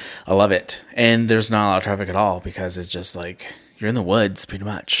 I love it. And there's not a lot of traffic at all because it's just like you're in the woods, pretty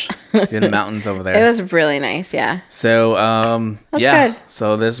much. You're in the mountains over there. It was really nice. Yeah. So That's good.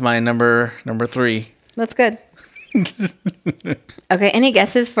 So this is my number 3. That's good. Okay. Any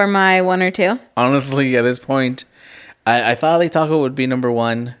guesses for my 1 or 2? Honestly, at this point, I thought Lake Tahoe would be number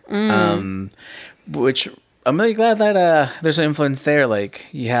 1. Which I'm really glad that there's an influence there. Like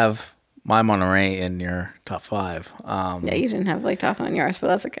you have my Monterey in your top 5. Yeah, you didn't have Lake Tahoe in yours, but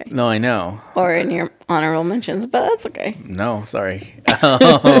that's okay. No, I know. Or in your honorable mentions, but that's okay. No, sorry.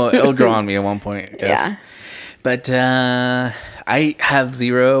 It'll grow on me at one point, I guess. Yeah. But I have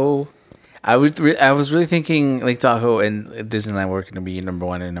 0. I was really thinking Lake Tahoe and Disneyland were going to be number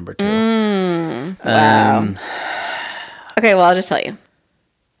 1 and number 2. Wow. Okay, well, I'll just tell you.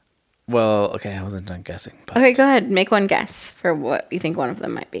 Well, okay, I wasn't done guessing. But Okay, go ahead. Make one guess for what you think one of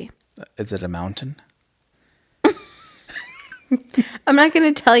them might be. is it a mountain? I'm not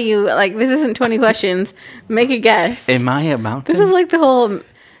going to tell you, like, this isn't 20 questions. Make a guess. Am I a mountain? This is like the whole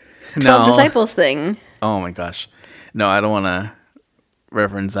 12 Disciples thing. Oh my gosh. No, I don't want to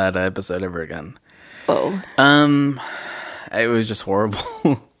reference that episode ever again. Oh. It was just horrible.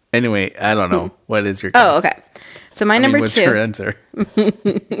 Anyway, I don't know. What is your guess? Oh, okay. So my number 2. What's your answer?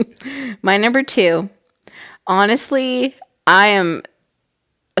 My number 2. Honestly, I am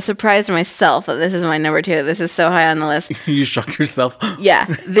surprised myself that this is my number 2. This is so high on the list. You shocked yourself? Yeah.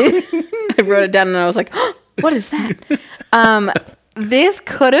 I wrote it down and I was like, oh, what is that? This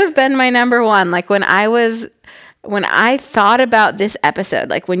could have been my number 1. Like when I thought about this episode,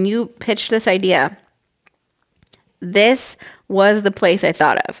 like when you pitched this idea, this was the place I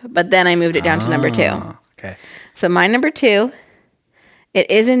thought of. But then I moved it down to number 2. Okay. So my number 2,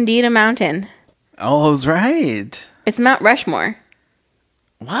 it is indeed a mountain. Oh, I was right. It's Mount Rushmore.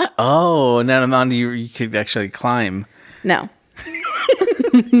 What? Oh, not a mountain you could actually climb. No.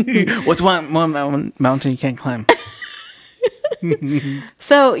 What's one mountain you can't climb?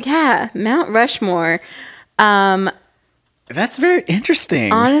 So, yeah, Mount Rushmore. That's very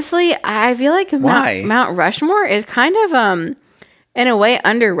interesting. Honestly, I feel like Why? Mount Rushmore is kind of, in a way,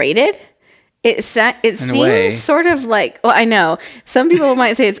 underrated. It seems sort of like, well, I know some people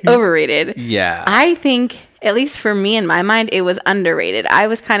might say it's overrated. Yeah. I think, at least for me in my mind, it was underrated. I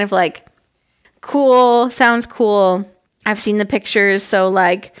was kind of like, cool, sounds cool. I've seen the pictures, so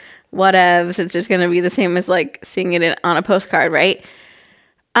like, whatevs. It's just going to be the same as like seeing it on a postcard, right?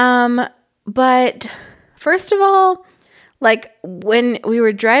 But first of all, like when we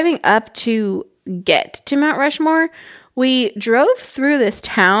were driving up to get to Mount Rushmore, we drove through this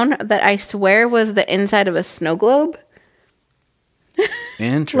town that I swear was the inside of a snow globe.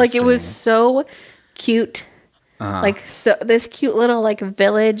 Interesting. Like it was so cute. Like so this cute little like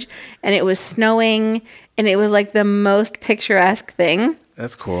village, and it was snowing, and it was like the most picturesque thing.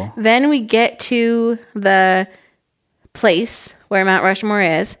 That's cool. Then we get to the place where Mount Rushmore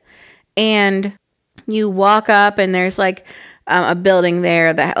is, and you walk up, and there's like a building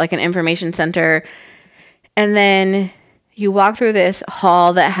there that like an information center, and then you walk through this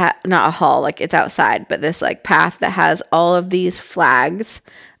hall that not a hall, like it's outside, but this like path that has all of these flags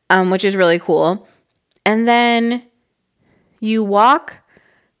which is really cool. And then you walk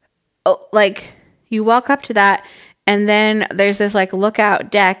up to that, and then there's this like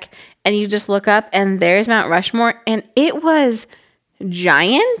lookout deck, and you just look up and there's Mount Rushmore, and it was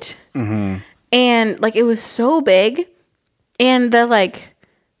giant. And like it was so big, and the like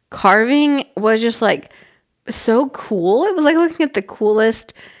carving was just like so cool. It was like looking at the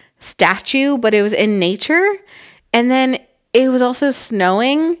coolest statue, but it was in nature. And then it was also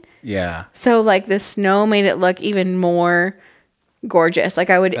snowing. Yeah. So like the snow made it look even more gorgeous. Like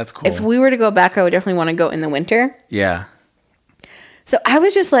That's cool. if we were to go back, I would definitely want to go in the winter. Yeah. So I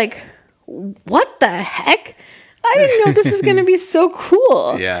was just like, what the heck? I didn't know this was going to be so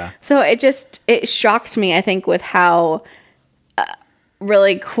cool. Yeah. So it shocked me, I think, with how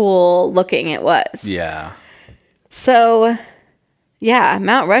really cool looking it was. Yeah. So yeah,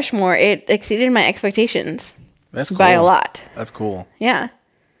 Mount Rushmore, it exceeded my expectations. That's cool. By a lot. That's cool. Yeah.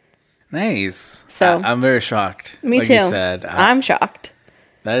 Nice. So I'm very shocked. Me like too. You said. I'm shocked.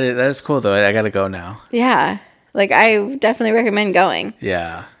 That is cool though. I gotta go now. Yeah. Like I definitely recommend going.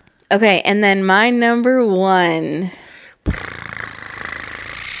 Yeah. Okay, and then my number 1.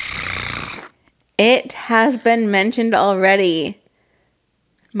 It has been mentioned already.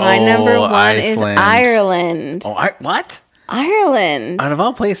 My number 1 Iceland. is Ireland. Oh, what? Ireland. Out of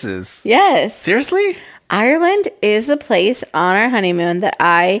all places. Yes. Seriously? Ireland is the place on our honeymoon that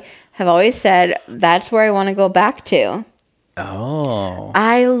I have always said that's where I want to go back to. Oh.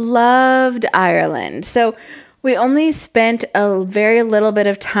 I loved Ireland. So we only spent a very little bit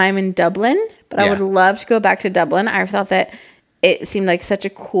of time in Dublin, but I would love to go back to Dublin. I thought that it seemed like such a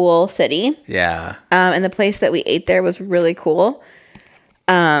cool city. Yeah. And the place that we ate there was really cool.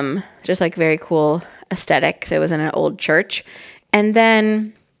 Just like very cool aesthetics. It was in an old church. And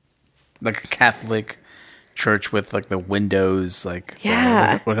then Like a Catholic church with like the windows, like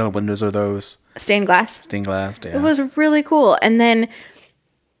Yeah. what kind of windows are those? stained glass. Stained glass. Yeah. It was really cool. And then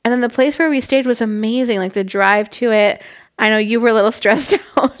the place where we stayed was amazing. Like the drive to it. I know you were a little stressed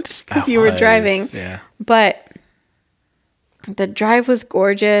out because you were driving. Yeah. But the drive was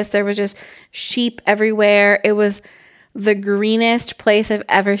gorgeous. There was just sheep everywhere. It was the greenest place I've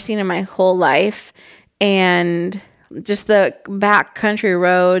ever seen in my whole life. And just the back country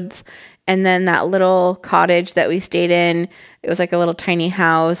roads. And then that little cottage that we stayed in. It was like a little tiny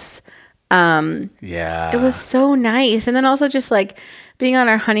house. Yeah. It was so nice. And then also just like being on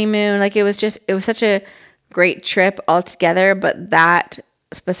our honeymoon, like it was such a great trip altogether. But that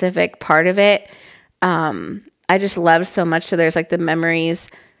specific part of it, I just loved so much. So there's like the memories,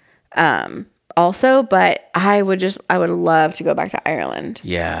 also, but I would love to go back to Ireland.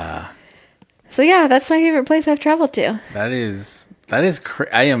 Yeah. So yeah, that's my favorite place I've traveled to. That is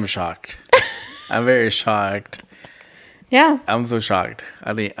I am shocked. I'm very shocked. Yeah. I'm so shocked.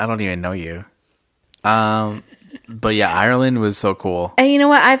 I don't even know you. But yeah, Ireland was so cool. And you know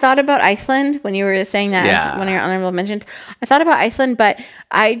what? I thought about Iceland when you were saying that as one of your honorable mentions. I thought about Iceland, but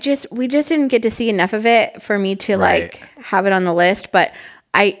we just didn't get to see enough of it for me to like have it on the list. But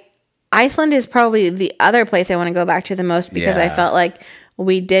Iceland is probably the other place I want to go back to the most because I felt like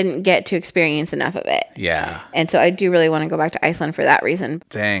we didn't get to experience enough of it. Yeah. And so I do really want to go back to Iceland for that reason.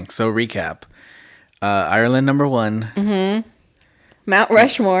 Dang. So recap. Ireland number 1. Mm-hmm. Mount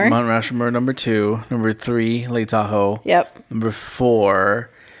Rushmore. Mount Rushmore number 2. Number 3, Lake Tahoe. Yep. Number 4,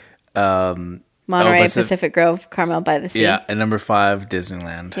 Monterey, Pacific Grove, Carmel by the Sea. Yeah. And number 5,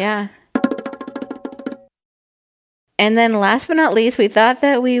 Disneyland. Yeah. And then last but not least, we thought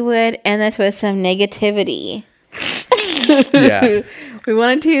that we would end this with some negativity. Yeah. We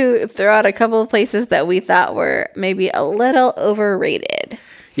wanted to throw out a couple of places that we thought were maybe a little overrated.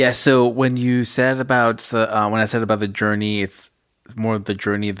 Yeah, so when you said about when I said about the journey, it's more the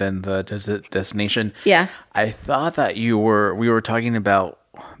journey than the destination. Yeah. I thought that we were talking about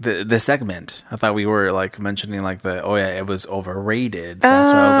the segment. I thought we were like mentioning like it was overrated.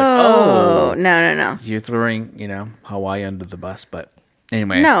 That's why I was like, no. You're throwing, Hawaii under the bus, but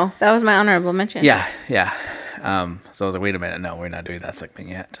anyway. No, that was my honorable mention. Yeah. So I was like, wait a minute, no, we're not doing that segment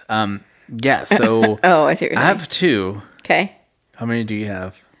yet. Yeah, so Oh, I see what you're saying. I have 2. Okay. How many do you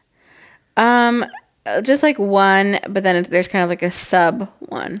have? Just like one, but then there's kind of like a sub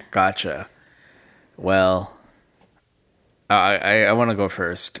one. Gotcha. Well, I want to go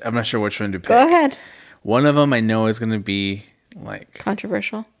first. I'm not sure which one to pick. Go ahead. One of them I know is going to be like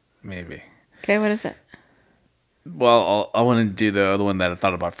controversial. Maybe. Okay, what is it? Well, I want to do the other one that I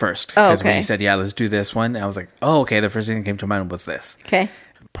thought about first. Because when you said, yeah, let's do this one, I was like, oh, okay, the first thing that came to mind was this. Okay.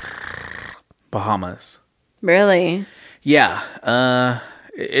 Bahamas. Really? Yeah.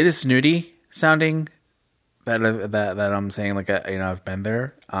 It is snooty sounding, that I'm saying like I've been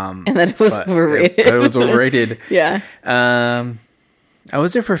there. And that it was overrated. But it was overrated. Yeah. I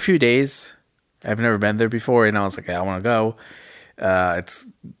was there for a few days. I've never been there before, and I was like, I want to go. It's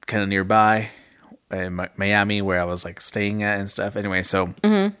kind of nearby in Miami, where I was like staying at and stuff. Anyway, so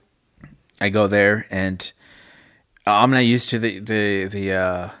I go there, and I'm not used to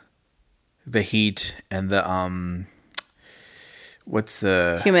the heat and the what's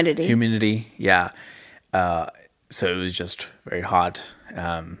the humidity. Yeah. So it was just very hot.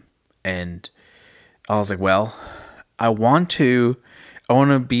 And I was like, well, I want to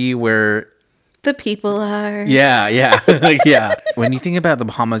be where the people are. Yeah. Like, yeah. When you think about the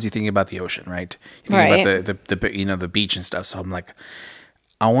Bahamas, you think about the ocean, right? You think about the beach and stuff. So I'm like,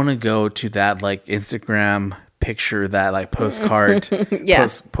 I want to go to that like Instagram picture, that like postcard,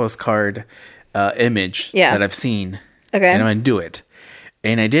 postcard image that I've seen. Okay. And I'm going to do it.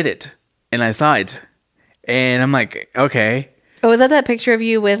 And I did it. And I saw it. And I'm like, okay. Oh, was that picture of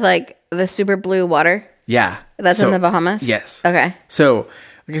you with like the super blue water? Yeah. That's in the Bahamas? Yes. Okay. So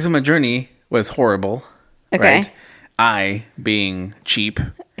my journey was horrible. Okay. Right? I, being cheap,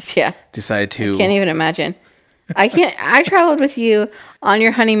 decided to... I can't even imagine. I traveled with you on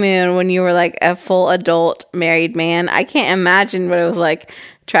your honeymoon when you were like a full adult married man. I can't imagine what it was like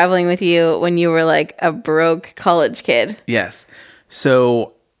traveling with you when you were like a broke college kid. Yes.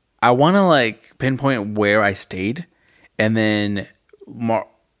 So I want to like pinpoint where I stayed and then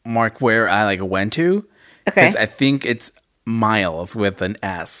mark where I like went to. Okay. Because I think it's miles with an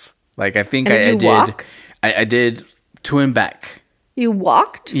S. Like I think I did to and back. You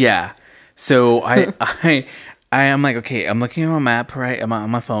walked? Yeah. So I am like, okay, I'm looking at my map, right? I'm on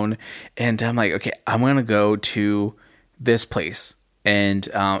my phone, and I'm like, okay, I'm gonna go to this place, and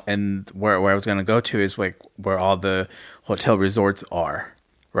where I was gonna go to is like where all the hotel resorts are,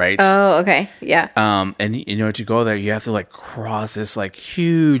 right? Oh, okay, yeah. And to go there, you have to like cross this like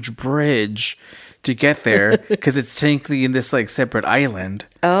huge bridge to get there because it's technically in this like separate island.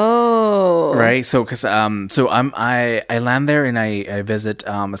 Oh, right. So I land there and I visit.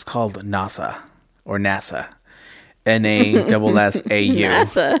 It's called NASA or NASA. NASA.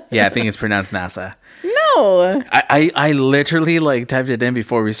 NASA. Yeah, I think it's pronounced NASA. No. I literally like typed it in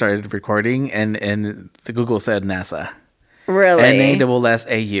before we started recording, and the Google said NASA. Really?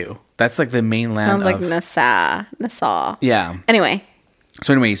 NASA. That's like the mainland. Sounds like Nassau. Yeah. Anyway,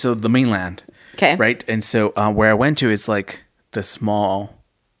 so the mainland. Okay. Right, and so where I went to is like the small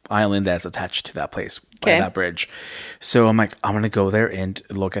island that's attached to that place by that bridge. So I'm like, I'm gonna go there and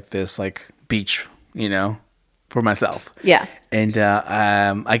look at this like beach, for myself. Yeah. And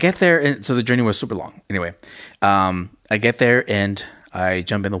I get there, and so the journey was super long. Anyway, I get there and I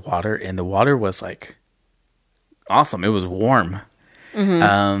jump in the water, and the water was like awesome. It was warm.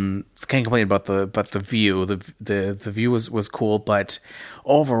 Mm-hmm. Can't complain about the view. The view was cool, but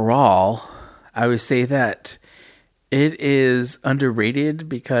overall, I would say that it is underrated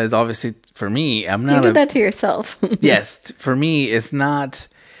because obviously for me, I'm not. You did that to yourself. Yes, for me, it's not.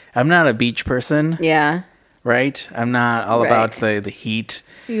 I'm not a beach person. Yeah. Right? I'm not all about the heat.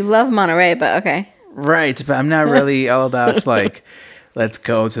 You love Monterey, but okay. Right, but I'm not really all about like, let's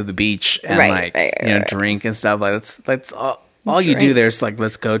go to the beach and drink and stuff. Like that's all you do there is like,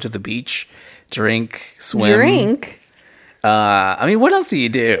 let's go to the beach, drink, swim. Drink? I mean, what else do you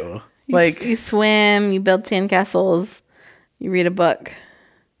do? Like you swim, you build sandcastles, you read a book.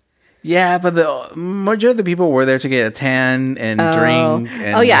 Yeah, but the majority of the people were there to get a tan and drink.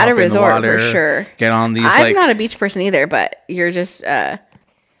 And at a resort water, for sure. Get on these. I'm not a beach person either, but you're just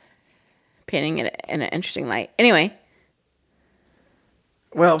painting it in an interesting light. Anyway.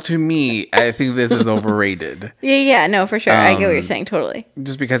 Well, to me, I think this is overrated. Yeah, no, for sure. I get what you're saying, totally.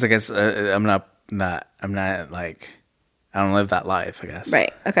 Just because I guess I'm not like, I don't live that life, I guess.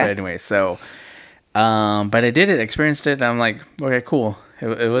 Right. Okay. But anyway, so, but I did it, experienced it. And I'm like, okay, cool.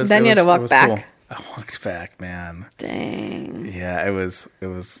 It was. Then you had to walk back. Cool. I walked back, man. Dang. Yeah, it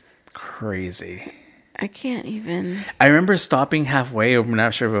was crazy. I can't even. I remember stopping halfway. I'm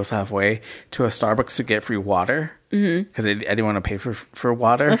not sure if it was halfway to a Starbucks to get free water because I didn't want to pay for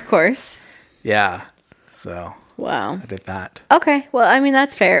water. Of course. Yeah. So. Wow. I did that. Okay. Well, I mean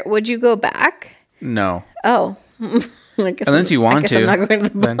that's fair. Would you go back? No. Oh. Unless you want to. I'm not going to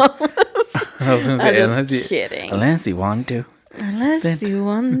the Bahamas. I was going to say, unless you want to. Unless you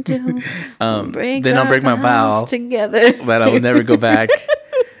want to. Then I'll break my vow together. That I will never go back.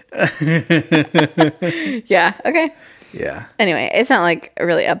 Yeah. Okay. Yeah. Anyway, it's not like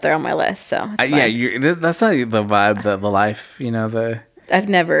really up there on my list, so that's not the vibe, the life, I've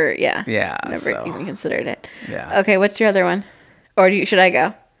never, even considered it. Yeah. Okay, what's your other one? Or should I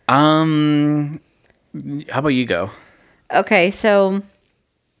go? How about you go? Okay, so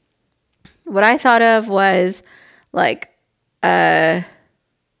what I thought of was like a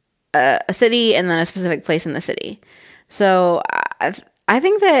city and then a specific place in the city. So I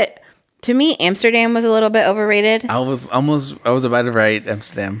think that to me, Amsterdam was a little bit overrated. I was about to write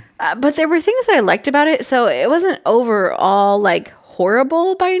Amsterdam. But there were things that I liked about it. So it wasn't overall like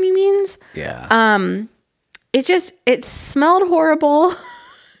horrible by any means. Yeah. It smelled horrible.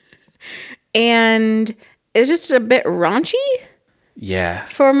 And it was just a bit raunchy Yeah.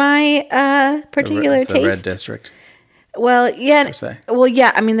 for my particular The taste. Red District. Well, yeah. Per se. Well,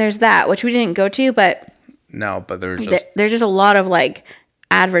 yeah. I mean, there's that, which we didn't go to, but No, but there's just there's just a lot of like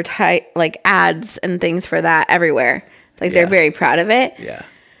ads and things for that everywhere. Like they're very proud of it. yeah.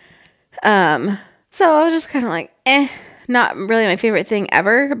 So I was just kind of like, not really my favorite thing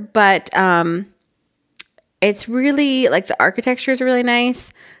ever, but it's really like the architecture is really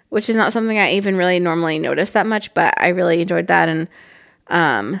nice, which is not something I even really normally notice that much, but I really enjoyed that.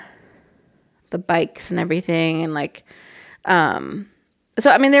 And the bikes and everything, and like so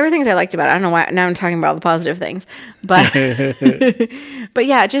I mean there were things I liked about it. I don't know why now I'm talking about all the positive things, but but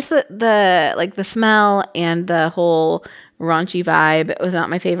yeah, just the like the smell and the whole raunchy vibe was not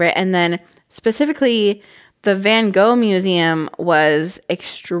my favorite. And then specifically the Van Gogh Museum was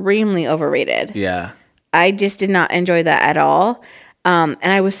extremely overrated. Yeah. I just did not enjoy that at all. And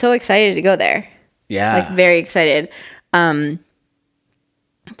I was so excited to go there. Yeah. Like very excited.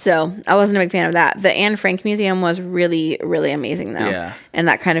 So I wasn't a big fan of that. The Anne Frank Museum was really, really amazing though. Yeah. And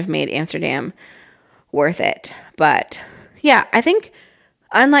that kind of made Amsterdam worth it. But yeah, I think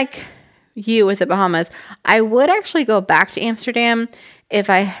unlike you with the Bahamas, I would actually go back to Amsterdam if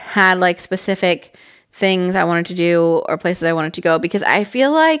I had like specific things I wanted to do or places I wanted to go, because I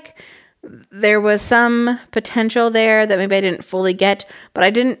feel like there was some potential there that maybe I didn't fully get, but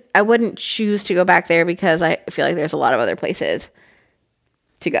I wouldn't choose to go back there because I feel like there's a lot of other places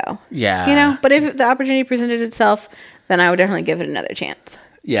to go. Yeah. You know, but if the opportunity presented itself, then I would definitely give it another chance.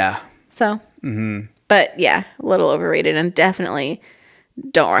 Yeah. So, but yeah, a little overrated, and definitely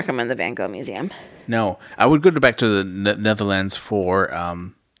don't recommend the Van Gogh Museum. No, I would go back to the Netherlands for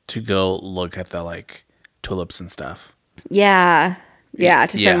to go look at the like tulips and stuff. Yeah. Yeah,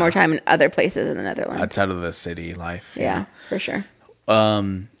 to spend Yeah. more time in other places in the Netherlands. Outside of the city life. Yeah, for sure.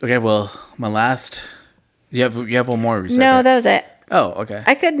 Okay, well, my last you have one more. No, that was it. Oh, okay.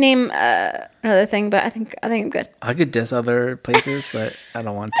 I could name another thing, but I think I'm good. I could diss other places, but I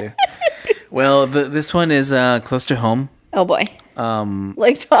don't want to. Well, this one is close to home. Oh boy.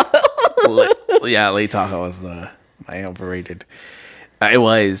 Lake Tahoe. Lake Tahoe was my overrated. It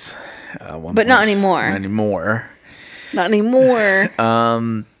was. But not anymore. Not anymore. Not anymore.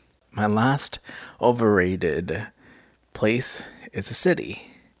 My last overrated place is a city.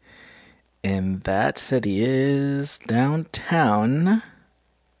 And that city is downtown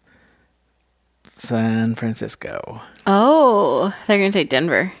San Francisco. Oh, they're going to say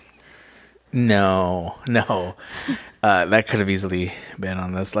Denver. No. That could have easily been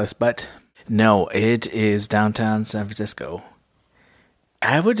on this list, but no, it is downtown San Francisco.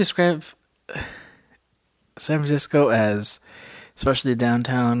 I would describe San Francisco as, especially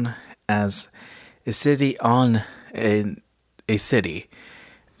downtown, as a city on a city.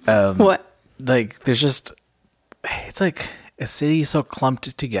 What? Like, there's just, it's like a city so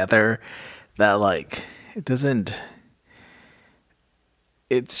clumped together that, like, it doesn't,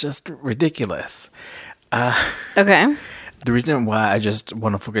 it's just ridiculous. Okay. The reason why I just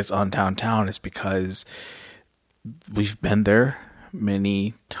want to focus on downtown is because we've been there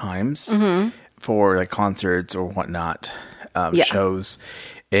many times for like concerts or whatnot, shows,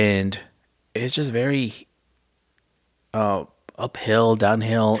 and it's just very uphill,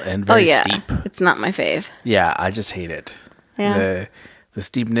 downhill, and very steep. It's not my fave. Yeah, I just hate it. Yeah. The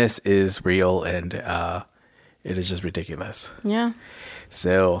steepness is real, and it is just ridiculous. Yeah.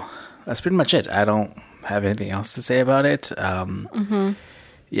 So that's pretty much it. I don't have anything else to say about it.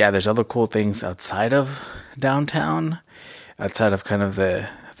 Yeah, there's other cool things outside of downtown, outside of kind of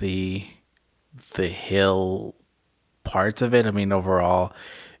the hill parts of it. I mean, overall,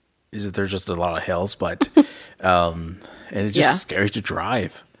 there's just a lot of hills, but and it's just scary to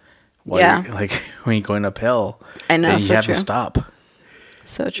drive. Like when you're going uphill, I know, you have to stop.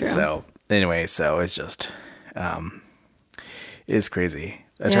 So true. So anyway, it's just it's crazy.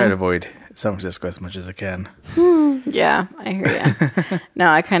 I try to avoid San Francisco as much as I can. Yeah, I hear you. No,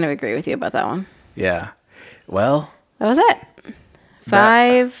 I kind of agree with you about that one. Yeah. Well, that was it.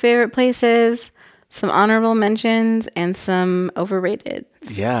 5 favorite places, some honorable mentions, and some overrated.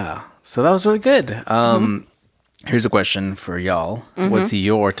 Yeah. So that was really good. Here's a question for y'all. What's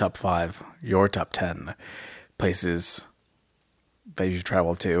your top 5 your top 10 places that you've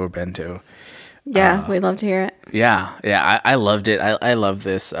traveled to or been to. Yeah, we'd love to hear it. Yeah, I loved it. I love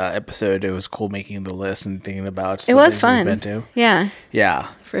this episode. It was cool making the list and thinking about It the was things we've fun. been to. Yeah, Yeah,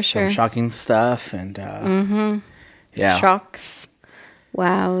 for some sure. shocking stuff and yeah, Shocks.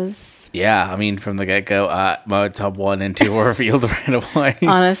 Wows. yeah. I mean, from the get go, my top 1 and 2 were revealed right away.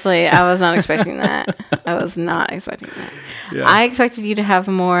 Honestly, I was not expecting that. I was not expecting that. Yeah. I expected you to have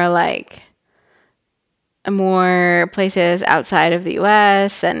more places outside of the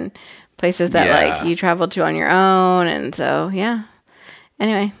U.S. and places that Yeah. you traveled to on your own, and so yeah.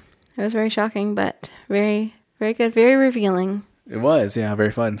 Anyway, it was very shocking, but very, very good, very revealing. It was, yeah,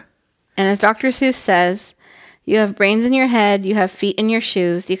 very fun. And as Dr. Seuss says, you have brains in your head, you have feet in your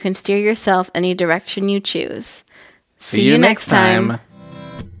shoes, you can steer yourself any direction you choose. See you next time.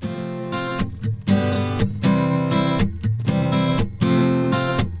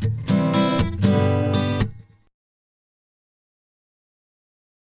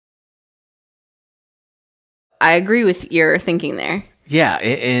 I agree with your thinking there. Yeah,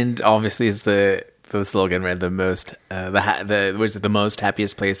 and obviously it's the slogan, right? The most the most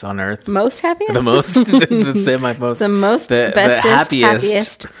happiest place on earth. Most happiest? The most the semi most The most the bestest, happiest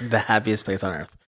happiest. the happiest place on earth.